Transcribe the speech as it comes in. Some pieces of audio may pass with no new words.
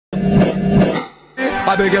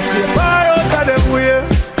I beg you stay far out of them way.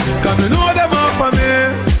 Cause me know them up for me.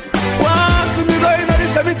 Once me go in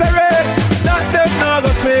the cemetery, not them now go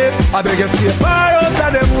say. I beg you stay far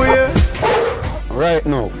out of them way. Right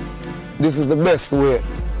now, this is the best way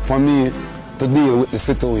for me to deal with the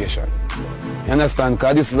situation. You understand?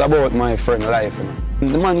 Because this is about my friend life. You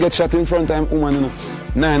know? The man get shot in front of him, woman, you know,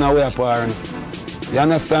 9 away apart. You know? You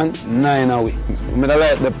understand? 9 away. I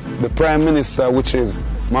like the Prime Minister, which is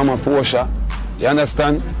Mama Portia. You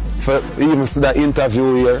understand? For even see that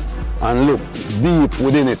interview here and look deep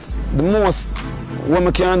within it. The most what I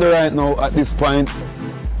can do right now at this point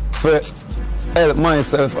for help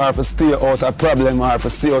myself or for stay out of problem or for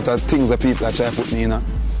stay out of things that people are trying to put me in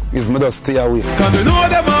is me just stay away. Cause me know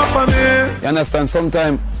them up for me. You understand?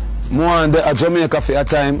 Sometimes more on the Jamaica for a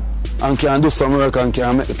time and can do some work and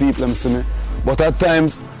can make the people see me. But at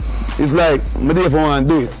times it's like I don't even want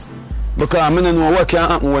to do it. Because I don't know what can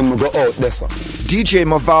happen when we go out there. So. DJ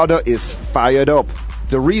Mavado is fired up.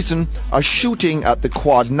 The reason, a shooting at the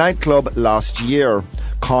Quad nightclub last year.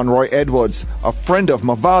 Conroy Edwards, a friend of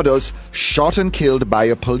Mavado's, shot and killed by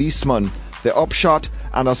a policeman. The upshot,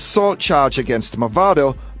 an assault charge against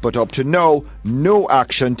Mavado, but up to now, no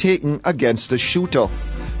action taken against the shooter.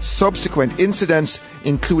 Subsequent incidents,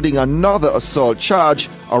 including another assault charge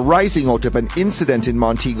arising out of an incident in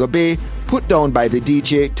Montego Bay, put down by the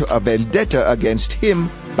DJ to a vendetta against him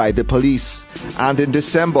by the police. And in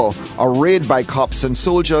December, a raid by cops and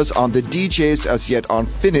soldiers on the DJ's as yet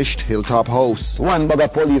unfinished Hilltop House. One bag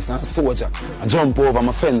of police and soldier jump over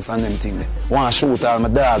my fence and them thing there. Want to shoot all my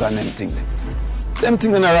dog and them thing there. Them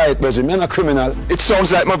thing in the right, Bridget. I'm a criminal. It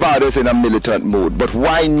sounds like Mavado's in a militant mood, but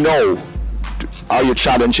why now are you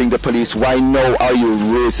challenging the police? Why now are you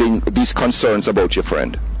raising these concerns about your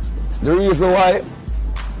friend? The reason why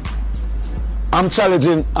I'm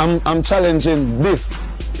challenging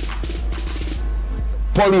this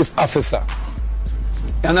police officer.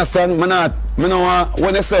 You understand? When I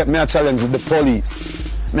say I challenge the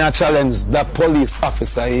police, I challenge that police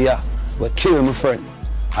officer here who kill my friend.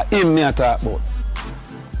 Him I talk about.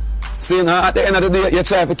 See, now at the end of the day, you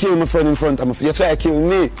try to kill my friend in front of me. You try to kill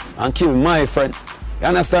me and kill my friend. You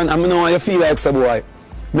understand? I know how you feel like, say, boy.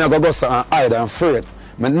 I go and hide and afraid.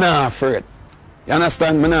 I'm not afraid. You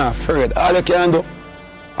understand? I'm not afraid. All you can do,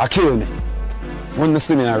 I kill me. When you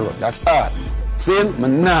see me on the road, that's all. See,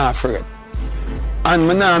 I'm not afraid.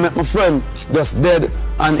 And I not make my friend just dead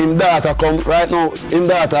and him daughter come. Right now, him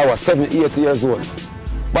daughter was 7, 8 years old.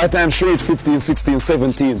 By the time she reached 15, 16,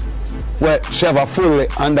 17, where she have a full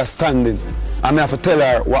understanding. And I have to tell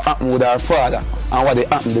her what happened with her father and what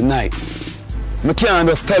happened the night. I can't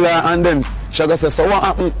just tell her and then she go say, so what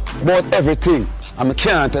happened about everything? And I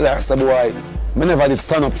can't tell her, so boy, I never did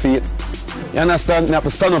stand up for it. You understand? I have to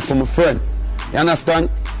stand up for my friend. You understand?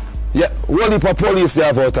 Yeah, whole heap of police you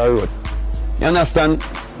have out the road. You understand?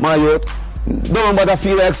 My youth, don't bother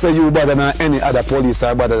feel like say you better than any other police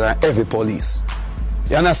or better than every police.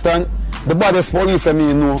 You understand? The baddest police I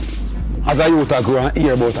mean know as a youth I grow and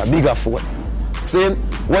hear about a bigger foot. See,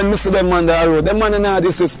 when I see them man on the road, them man not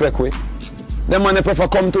disrespect we. Them man prefer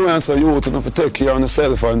come to and say you to take care of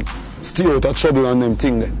yourself and stay out of trouble on them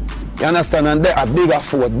thing there. You understand? And they are bigger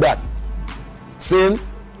foot that. See?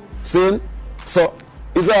 So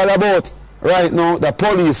it's all about right now the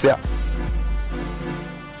police here.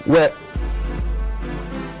 Where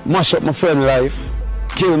mash up my friend's life,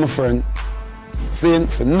 kill my friend, saying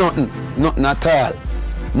for nothing at all.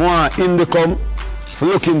 More in the come, for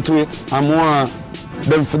look into it, and more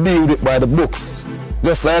them for deal with it by the books.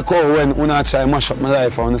 Just like how when I try mash up my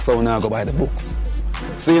life, I want to go by the books.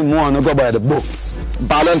 Saying more no go by the books.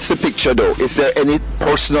 Balance the picture though. Is there any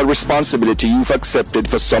personal responsibility you've accepted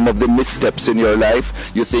for some of the missteps in your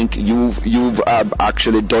life? You think you've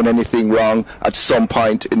actually done anything wrong at some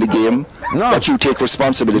point in the game that you take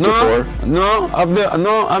responsibility for? No, I'm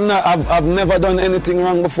not. I've never done anything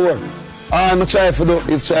wrong before. All I'm trying to do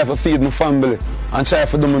is try to feed my family and try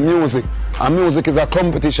to do my music. And music is a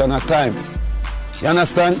competition at times. You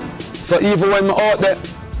understand? So even when I'm out there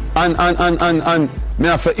and me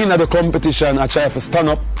have to enter the competition, I try to stand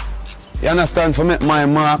up. You understand? For make my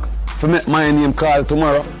mark, for make my name call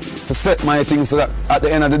tomorrow, for set my things so that at the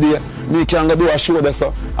end of the day, me can go do a show there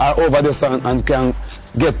so, or over there so, and can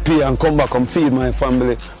get paid and come back and feed my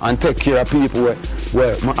family and take care of people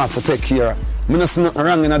where I have to take care of. I don't see nothing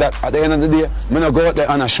wrong in that. At the end of the day, I don't go out there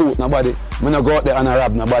and I shoot nobody. I don't go out there and I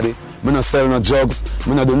rob nobody. I don't sell no drugs.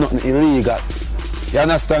 I don't do nothing illegal. You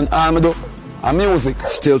understand? All I do is music.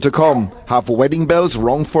 Still to come, have wedding bells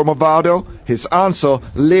rung for Mavado? His answer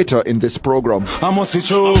later in this program. I must be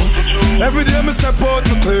true. Every day I step out,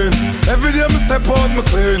 me clean. Every day I step out, me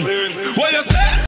clean.